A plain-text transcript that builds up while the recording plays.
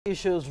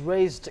Issues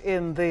raised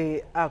in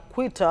the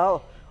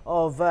acquittal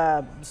of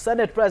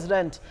Senate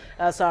President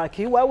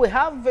Saraki. Well, we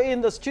have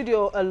in the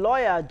studio a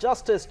lawyer,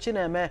 Justice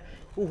Chineme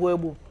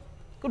Uwebu.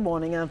 Good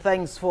morning and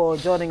thanks for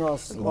joining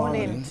us on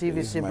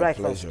TVC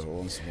Breakfast. Pleasure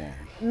once more.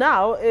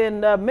 Now, in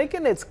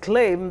making its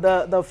claim,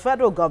 the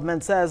federal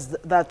government says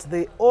that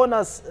the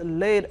onus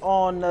laid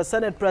on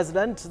Senate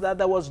President that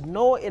there was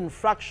no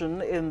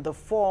infraction in the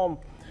form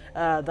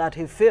that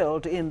he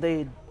filled in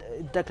the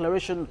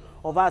declaration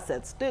of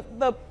assets. Did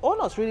the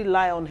onus really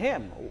lie on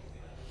him?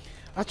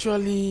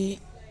 Actually,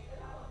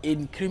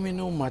 in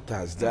criminal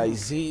matters, there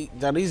is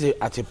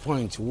at a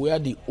point where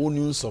the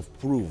onus of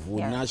proof will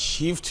now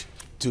shift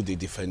to the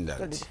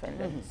defendant.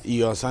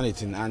 You understand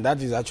it? And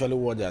that is actually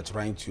what they are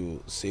trying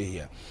to say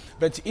here.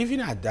 But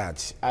even at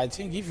that, I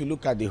think if you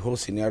look at the whole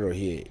scenario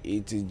here,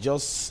 it is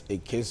just a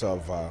case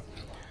of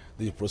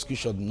the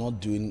prosecution not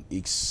doing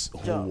its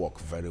homework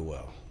very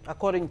well.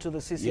 According to the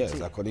CCT? Yes,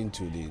 according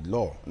to the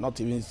law.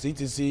 Not even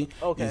CTC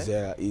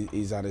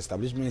is an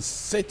establishment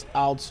set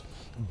out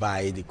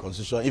by the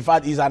Constitution. In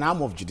fact, it's an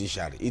arm of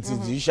judiciary. It is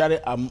the judiciary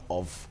arm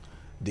of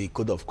the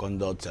Code of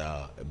Conduct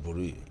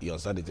Bureau. You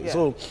understand it? Yeah.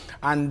 So,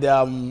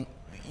 and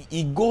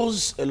it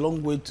goes a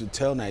long way to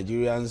tell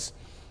Nigerians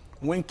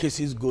when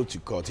cases go to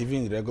court,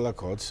 even in regular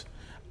courts,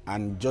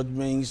 and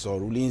judgments or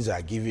rulings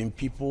are given,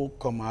 people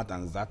come out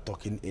and start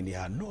talking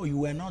anyhow. No, you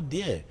were not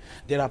there.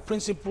 There are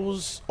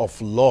principles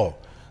of law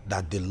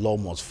that the law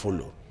must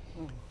follow.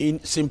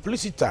 In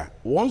simplicity,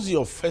 once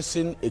you're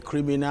facing a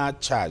criminal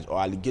charge or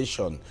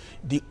allegation,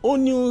 the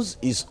onus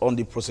is on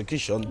the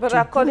prosecution. But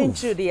according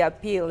to the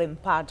appeal, in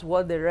part,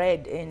 what they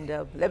read in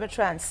the, let me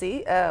try and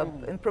see,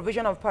 in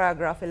provision of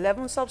paragraph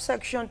 11,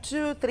 subsection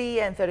 2,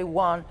 3, and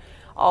 31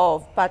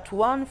 of Part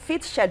 1,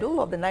 5th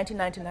schedule of the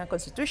 1999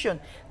 Constitution,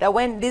 that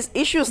when these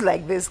issues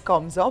like this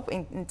comes up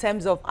in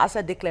terms of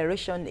asset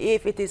declaration,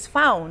 if it is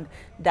found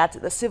that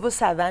the civil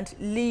servant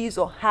leaves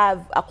or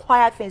have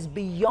acquired things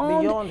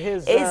beyond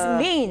his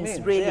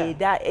means, really,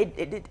 that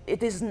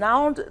it is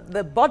now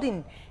the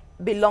burden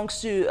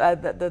belongs to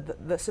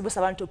the civil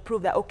servant to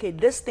prove that, okay,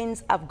 these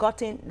things I've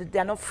gotten, they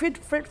are not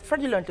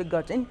fraudulently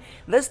gotten,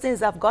 these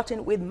things I've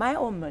gotten with my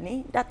own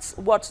money. That's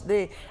what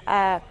the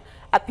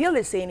appeal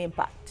is saying in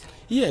part.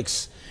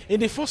 Yes. In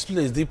the first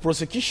place, the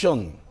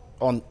prosecution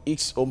on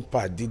its own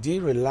part, did they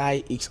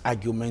rely its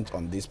argument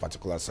on this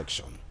particular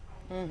section?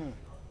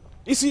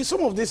 You see,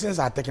 some of these things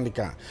are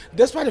technical.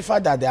 Despite the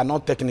fact that they are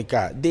not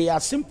technical, they are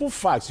simple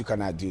facts you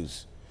can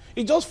adduce.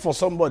 It's just for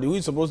somebody who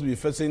is supposed to be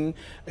facing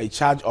a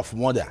charge of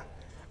murder,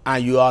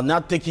 and you are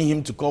not taking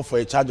him to court for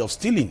a charge of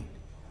stealing.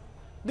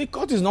 The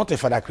court is not a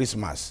Father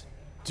Christmas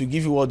to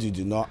give you what you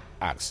do not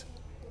ask.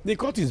 The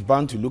court is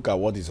bound to look at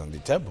what is on the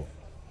table.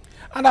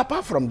 And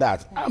apart from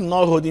that, I'm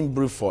not holding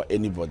brief for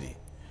anybody.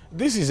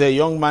 This is a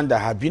young man that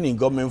has been in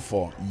government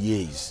for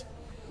years.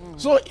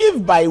 So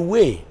if by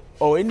way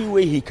or any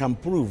way he can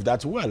prove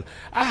that, well,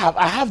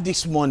 I have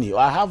this money or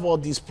I have all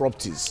these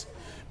properties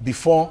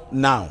before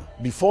now,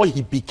 before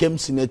he became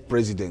Senate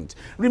President.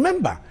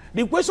 Remember,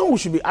 the question we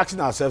should be asking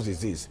ourselves is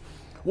this: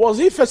 was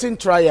he facing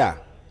trial,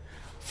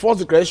 false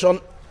declaration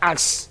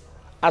acts,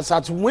 as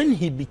at when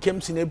he became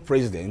Senate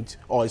President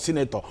or a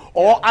senator,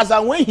 or as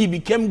at when he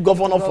became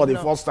governor for the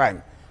first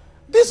time?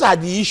 These are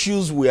the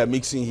issues we are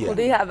mixing here. Could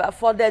they have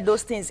afforded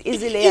those things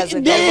easily as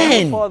a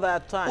governor before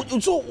that time?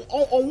 So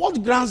on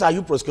what grounds are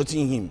you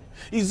prosecuting him?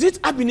 Is it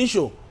ab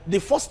initio, the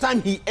first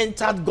time he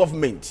entered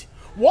government?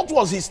 What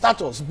was his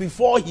status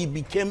before he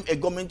became a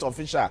government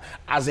official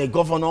as a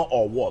governor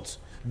or what?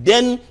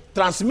 Then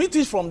transmit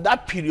it from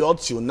that period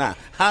till now.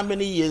 How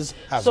many years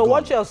has gone? So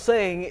what you're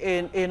saying,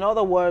 in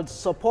other words,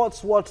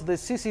 supports what the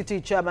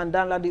CCT chairman,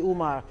 Danladi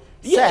Umar,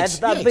 said,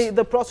 that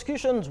the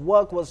prosecution's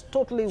work was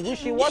totally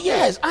wishy-washy.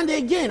 Yes, and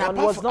again,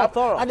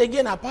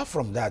 apart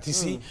from that, you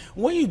see,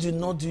 when you do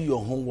not do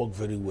your homework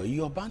very well,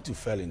 you are bound to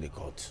fail in the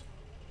court.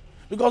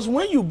 Because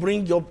when you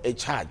bring up a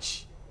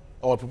charge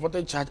or a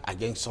purported charge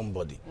against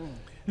somebody,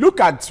 look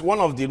at one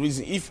of the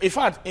reasons. In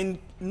fact, in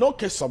no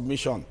case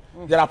submission,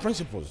 there are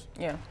principles.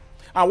 Yeah.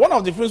 And one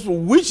of the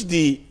principles which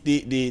the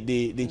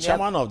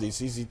chairman of the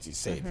CCT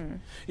said,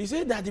 he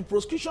said that the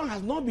prosecution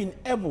has not been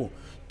able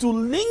to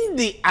link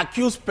the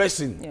accused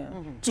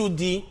person to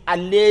the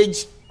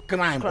alleged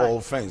crime or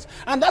offense.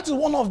 And that is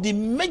one of the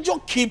major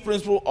key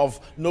principles of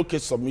no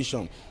case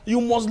submission.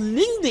 You must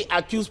link the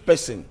accused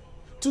person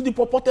to the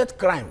purported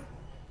crime.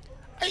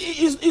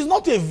 It's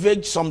not a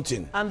vague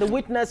something. And the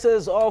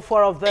witnesses, all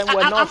four of them,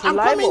 were not reliable.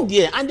 I'm coming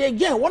there. And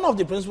again, one of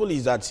the principles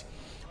is that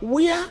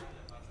where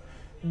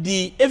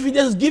the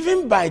evidence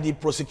given by the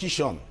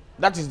prosecution,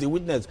 that is the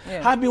witness,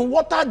 have been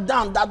watered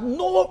down, that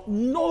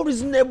no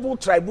reasonable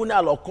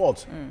tribunal or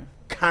court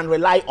can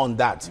rely on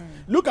that.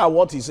 Look at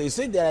what he says. He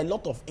said there are a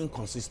lot of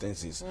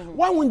inconsistencies.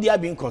 Why wouldn't there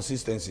be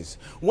inconsistencies?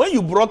 When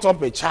you brought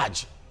up a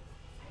charge,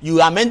 you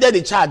amended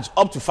the charge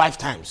up to 5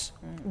 times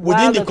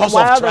within the course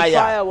of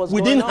trial.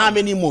 Within how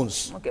many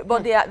months? Okay,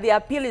 but the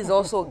appeal is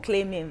also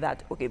claiming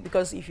that, okay,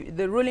 because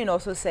the ruling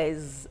also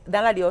says,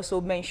 Danladi also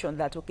mentioned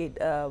that, okay,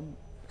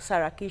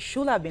 Saraki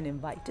should have been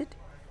invited.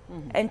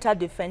 enter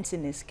defense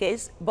in his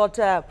case. But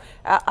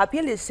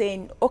appeal is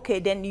saying, okay,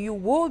 then you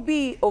will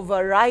be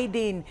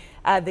overriding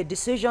the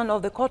decision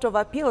of the Court of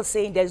Appeal,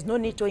 saying there's no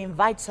need to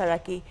invite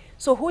Saraki.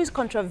 So who is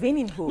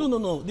contravening who?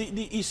 No.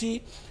 You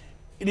see,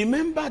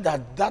 remember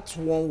that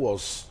one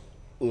was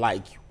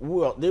like,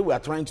 well, they were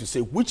trying to say,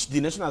 which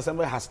the National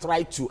Assembly has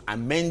tried to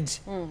amend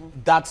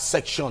that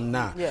section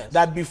now. Yes.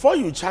 That before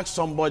you charge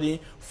somebody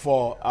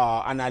for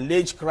an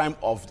alleged crime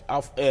of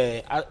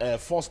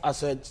false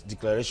asset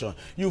declaration,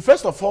 you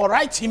first of all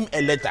write him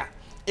a letter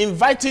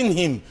inviting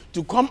him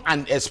to come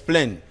and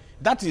explain.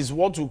 That is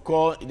what we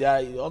call, there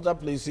are other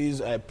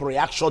places,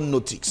 pre-action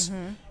notice.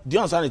 Do you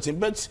understand it?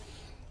 But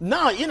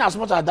now, in as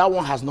much as that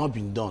one has not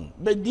been done,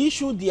 but the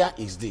issue there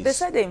is this. They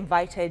said they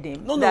invited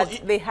him.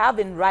 They have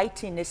in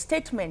writing a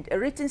statement, a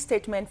written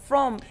statement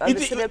from the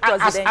Senate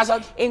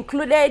President,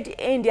 included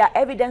in their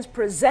evidence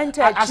presented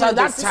to the CCT. As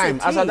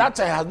at that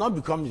time, has not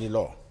become the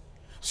law.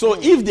 So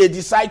if they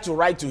decide to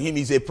write to him,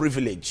 it's a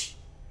privilege.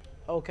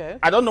 Okay.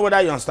 I don't know whether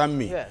you understand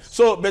me. Yes.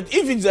 So, but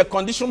if it's a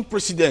condition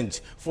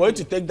precedent for you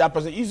to take that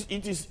person,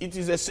 it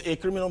is a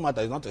criminal matter.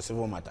 It's not a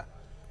civil matter.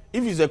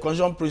 If it's a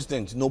condition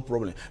precedent, no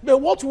problem. But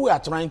what we are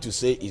trying to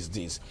say is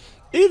this.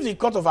 If the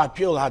Court of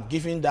Appeal had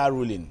given that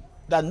ruling,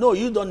 that no,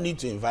 you don't need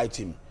to invite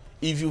him.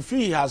 If you feel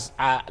he has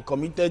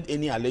committed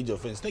any alleged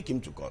offense, take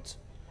him to court.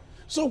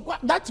 So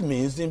what that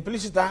means,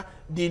 implicitly,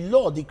 the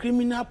law, the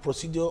criminal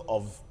procedure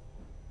of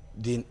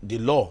the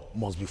law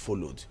must be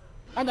followed.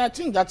 And I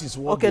think that is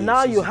what. Okay,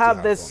 now you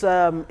have this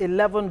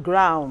 11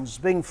 grounds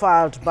being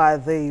filed by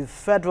the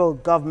federal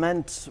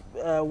government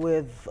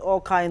with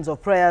all kinds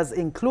of prayers,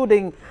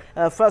 including,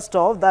 first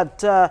off,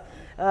 that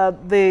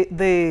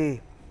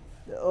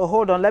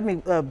hold on, let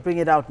me bring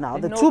it out now.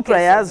 The two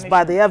prayers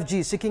by the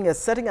FG seeking a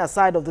setting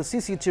aside of the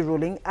CCT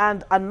ruling,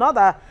 and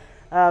another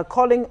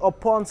calling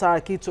upon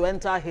Saraki to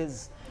enter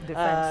his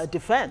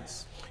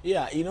defense.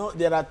 Yeah, you know,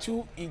 there are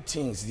two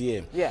things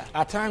here. Yeah.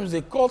 At times,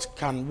 the court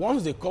can,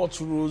 once the court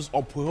rules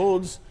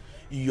upholds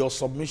your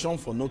submission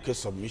for no case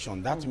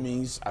submission, that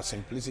means, as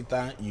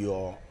implicita,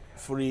 you're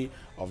free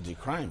of the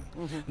crime.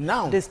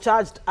 Now,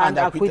 discharged and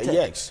acquitted.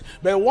 Yes.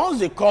 But once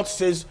the court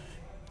says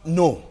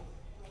no,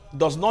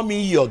 does not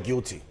mean you're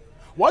guilty.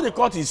 What the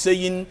court is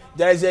saying,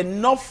 there is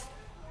enough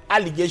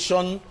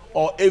allegation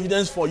or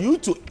evidence for you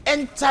to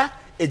enter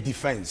a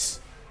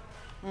defense.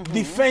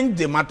 Defend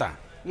the matter.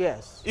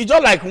 Yes. It's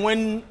just like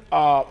when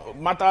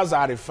matters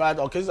are referred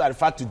or cases are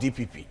referred to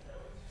DPP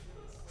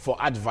for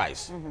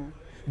advice.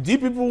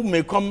 DPP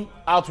may come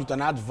out with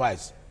an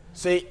advice,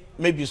 say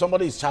maybe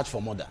somebody is charged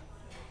for murder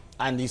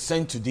and is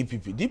sent to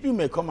DPP. DPP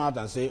may come out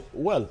and say,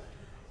 well,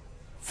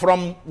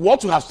 from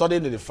what you have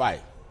studied in the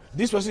file,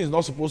 this person is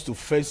not supposed to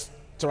face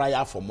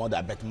trial for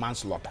murder but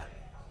manslaughter.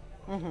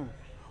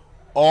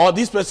 Or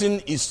this person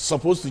is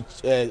supposed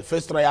to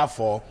face trial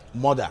for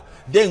murder,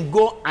 then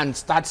go and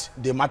start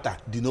the matter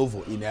de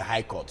novo in a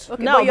high court.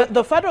 Okay, now,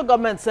 the federal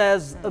government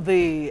says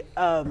the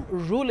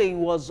ruling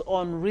was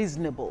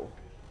unreasonable.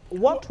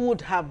 What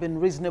would have been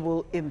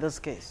reasonable in this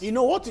case? You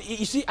know what?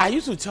 You see, I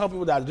used to tell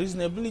people that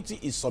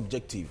reasonability is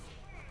subjective.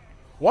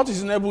 What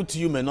is reasonable to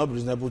you may not be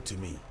reasonable to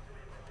me.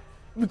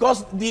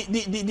 Because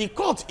the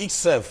court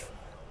itself,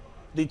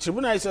 the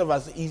tribunal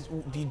itself,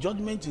 the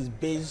judgment is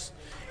based.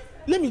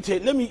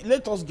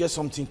 Let us get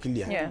something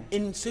clear. Yeah.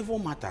 In civil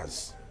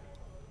matters,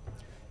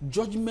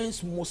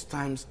 judgments most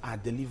times are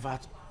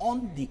delivered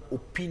on the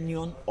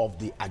opinion of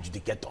the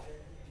adjudicator.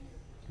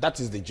 That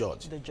is the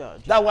judge. The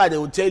judge. That's why they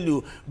will tell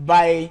you,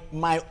 by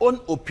my own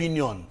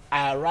opinion,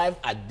 I arrive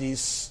at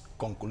this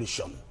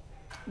conclusion.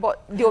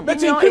 But the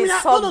opinion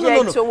is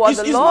subject to what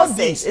the law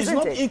says,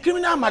 isn't it? In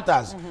criminal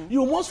matters,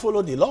 you must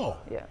follow the law.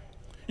 Yeah.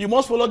 You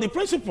must follow the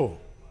principle.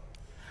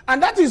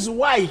 And that is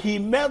why he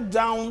melted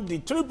down the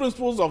three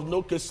principles of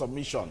no case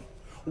submission.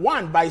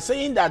 One, by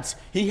saying that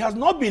he has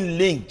not been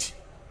linked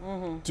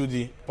to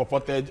the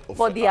purported offense.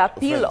 But the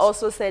appeal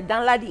also said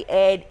Danladi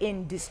erred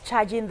in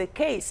discharging the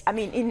case. I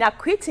mean, in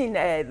acquitting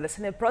the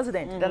Senate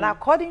President. Then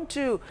according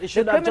to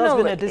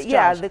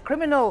the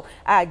Criminal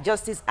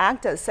Justice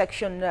Act,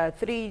 Section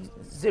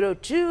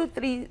 302,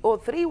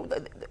 303,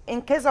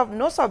 in case of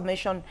no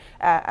submission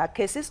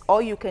cases,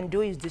 all you can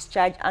do is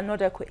discharge and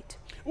not acquit.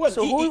 Well,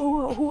 so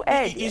who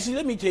erred?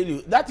 Let me tell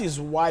you, that is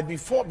why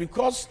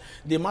because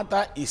the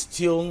matter is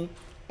still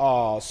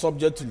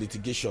subject to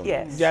litigation,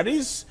 there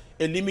is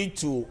a limit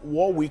to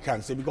what we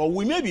can say, because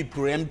we may be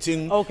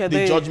preempting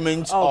the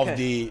judgment of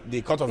the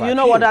Court of Appeal. You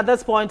know what, at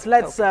this point,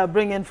 let's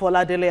bring in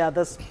Foladele at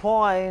this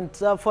point.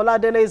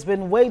 Foladele has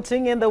been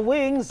waiting in the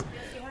wings.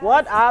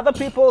 What are the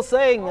people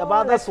saying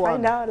about this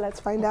one? Let's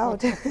find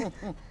out.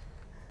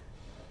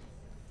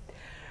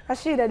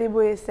 Rashid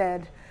Adiboye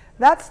said,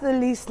 that's the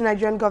least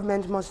Nigerian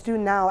government must do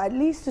now, at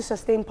least to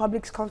sustain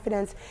public's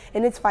confidence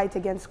in its fight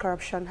against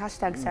corruption.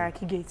 Hashtag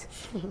Saraki Gate.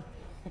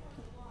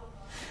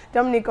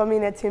 Dominic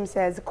Omine Tim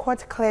says,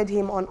 court cleared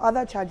him on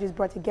other charges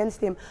brought against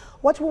him.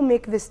 What will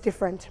make this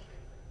different?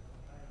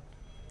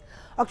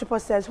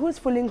 Octopus says, who's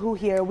fooling who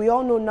here? We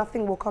all know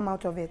nothing will come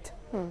out of it.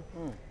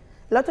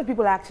 A lot of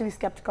people are actually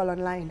skeptical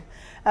online.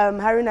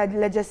 Haruna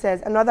Ledger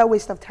says, another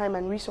waste of time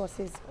and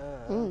resources.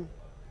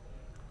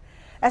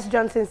 S.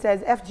 Johnson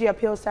says, FG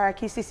appeals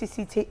Saraki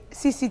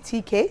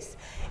CCT case.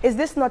 Is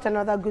this not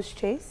another goose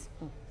chase?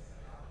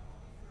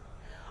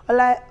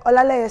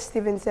 Olaleye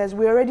Stephen says,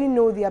 we already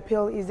know the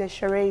appeal is a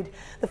charade.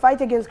 The fight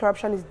against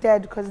corruption is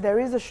dead because there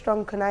is a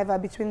strong conniver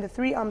between the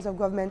three arms of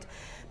government,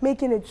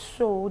 making it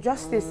so.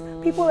 Justice,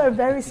 people are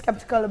very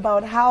skeptical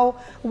about how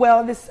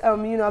well this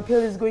appeal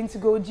is going to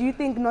go. Do you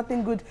think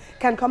nothing good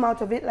can come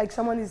out of it, like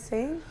someone is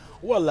saying?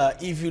 Well,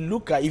 if you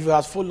look at, if you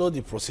have followed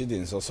the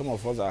proceedings, or some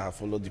of us that have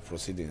followed the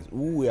proceedings,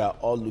 we are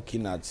all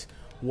looking at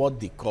what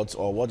the court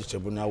or what the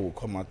tribunal will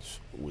come out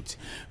with.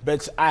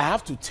 But I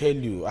have to tell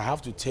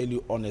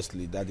you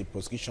honestly that the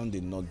prosecution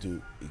did not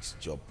do its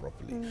job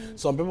properly.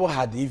 Some people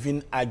had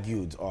even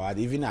argued or had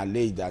even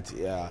alleged that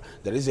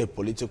there is a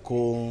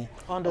political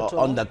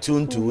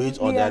undertone to it,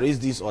 or there is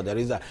this or there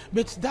is that.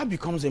 But that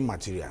becomes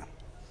immaterial.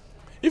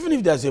 Even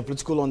if there's a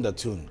political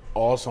undertone,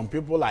 or some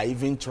people are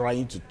even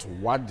trying to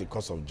thwart the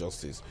cause of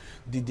justice,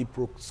 did the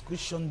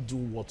prosecution do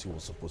what it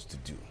was supposed to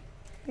do?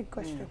 Big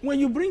question. When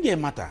you bring a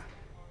matter,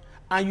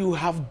 and you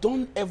have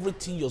done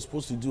everything you're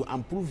supposed to do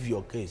and prove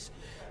your case,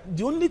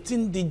 the only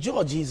thing the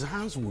judge, his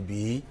hands will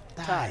be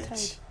tied.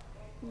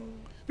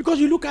 Because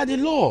you look at the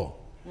law,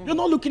 you're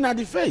not looking at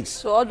the facts.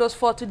 So all those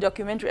 40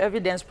 documentary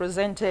evidence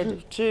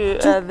presented to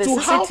the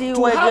CCT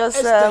were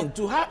just...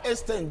 To how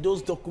extent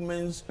those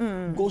documents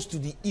goes to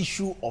the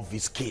issue of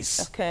his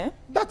case. Okay.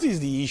 That is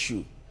the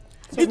issue.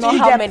 So it's not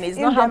how many, it's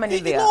not how many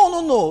there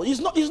are. No. It's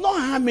not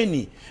how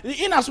many.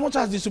 In as much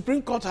as the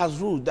Supreme Court has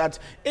ruled that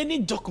any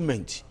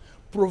document,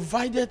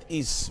 provided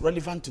is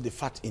relevant to the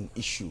fact in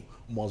issue,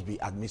 must be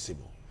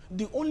admissible.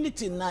 The only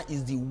thing now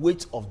is the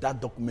weight of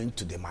that document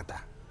to the matter.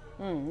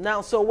 Now,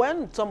 so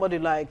when somebody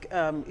like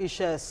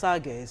Ishe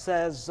Sage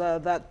says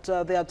that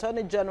the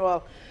Attorney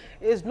General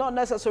is not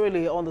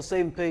necessarily on the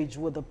same page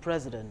with the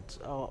President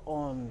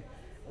on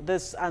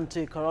this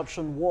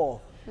anti-corruption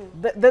war,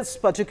 this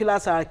particular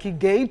Saraki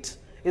gate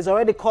is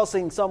already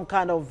causing some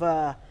kind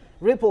of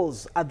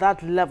ripples at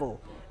that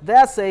level.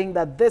 They're saying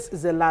that this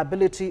is a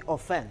liability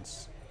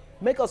offense.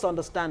 Make us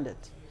understand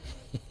it.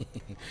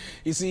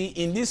 You see,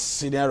 in this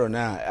scenario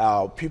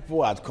now,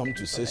 people had come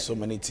to say so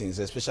many things,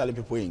 especially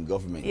people in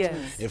government.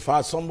 Yes. In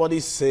fact, somebody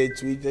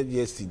tweeted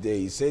yesterday,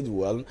 he said,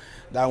 well,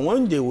 that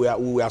when we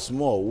were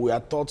small, we were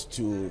taught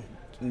to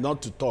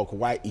not to talk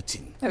while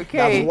eating. Okay.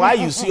 That's why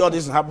you see all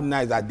this happening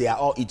now, is that they are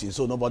all eating,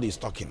 so nobody is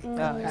talking.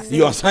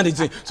 You understand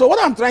it? So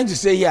what I'm trying to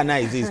say here now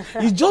is this.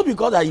 It's just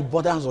because that it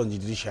borders on the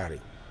judiciary.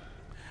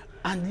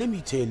 And let me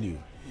tell you,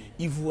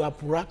 if we are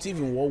proactive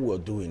in what we're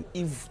doing,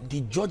 if the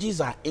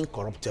judges are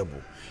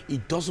incorruptible,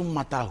 it doesn't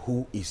matter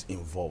who is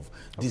involved.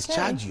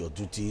 Discharge your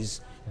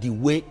duties the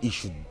way it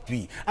should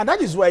be. And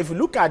that is why if you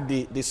look at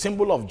the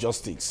symbol of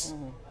justice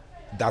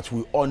that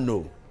we all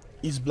know,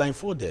 is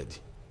blindfolded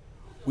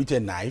with a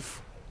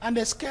knife and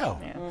a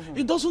scale.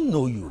 It doesn't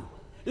know you.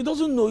 It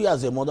doesn't know you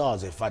as a mother or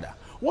as a father.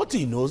 What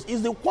he knows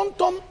is the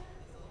quantum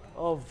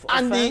of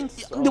and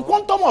offense, the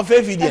quantum of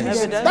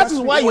evidence. That is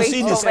why you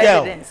see the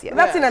scale.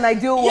 That's in an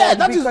ideal world,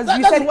 because you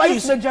said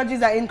if the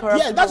judges are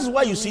incorruptible. Yeah, that is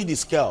why you see the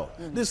scale.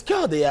 The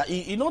scale there,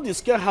 you know, the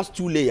scale has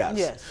two layers.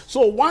 Yes.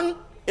 So one,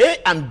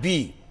 A and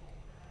B.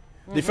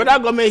 The federal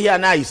government here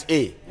now is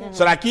A.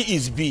 Saraki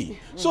is B.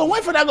 So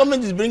when federal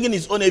government is bringing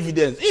its own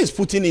evidence, he is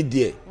putting it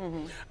there.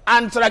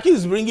 And Saraki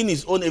is bringing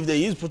his own evidence,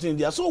 he is putting it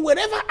there. So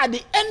wherever at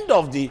the end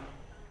of the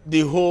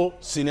whole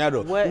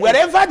scenario,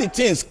 wherever the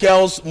thing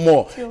scales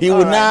more, he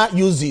will now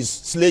use his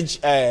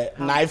sledge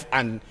knife,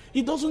 and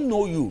he doesn't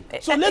know you.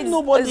 So let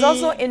nobody... It's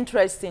also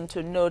interesting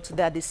to note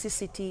that the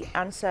CCT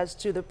answers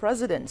to the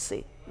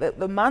presidency.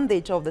 The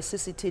mandate of the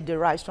CCT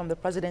derives from the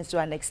president to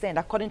an extent.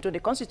 According to the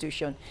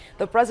Constitution,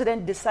 the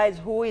president decides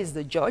who is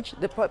the judge.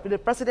 The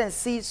president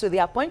sees to the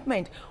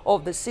appointment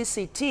of the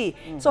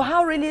CCT. So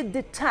how really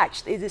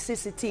detached is the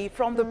CCT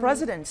from the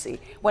presidency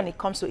when it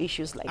comes to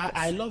issues like this?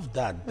 I love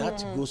that.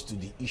 That goes to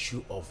the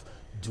issue of,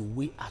 do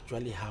we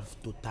actually have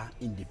total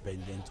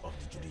independence of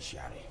the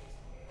judiciary?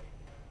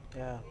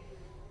 Yeah.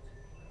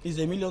 It's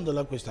 $1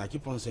 million question. I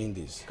keep on saying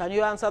this. Can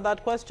you answer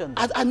that question?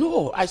 I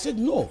know. I said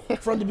no.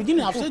 From the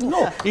beginning, I've said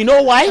no. You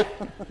know why?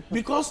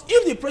 Because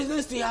if the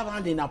president still have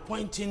hand in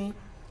appointing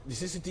the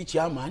CCT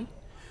chairman,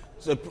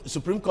 the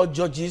Supreme Court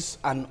judges,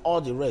 and all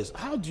the rest,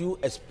 how do you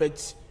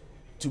expect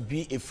to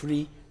be a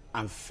free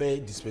and fair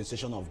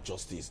dispensation of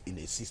justice in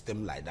a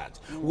system like that,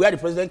 where the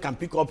president can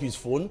pick up his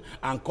phone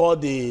and call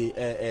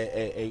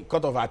the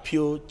Court of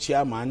Appeal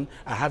chairman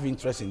and have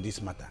interest in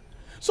this matter?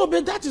 So,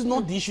 but that is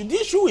not the issue. The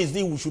issue is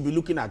we should be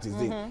looking at is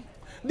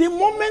the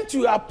moment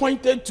you are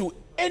appointed to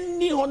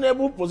any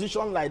honorable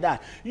position like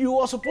that, you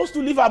are supposed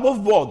to live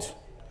above board.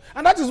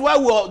 And that is why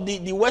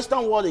the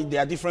Western world, they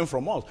are different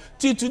from us.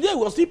 Till today,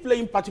 we're still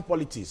playing party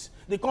politics.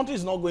 The country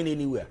is not going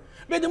anywhere.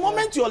 But the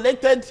moment you're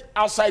elected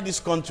outside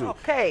this country,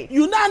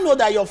 you now know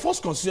that your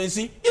first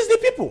constituency is the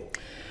people.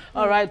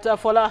 All right,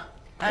 Fola.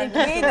 And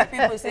we, the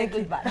people, say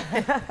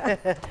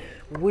goodbye.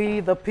 We,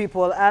 the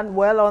people. And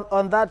well,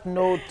 on that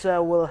note,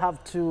 we'll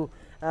have to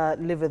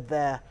leave it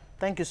there.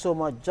 Thank you so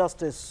much,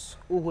 Justice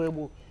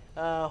Uwebu.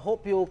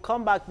 Hope you'll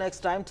come back next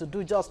time to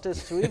do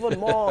justice to even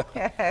more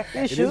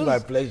issues. It is my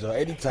pleasure.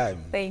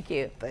 Anytime. Thank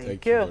you.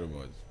 Thank you very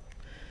much.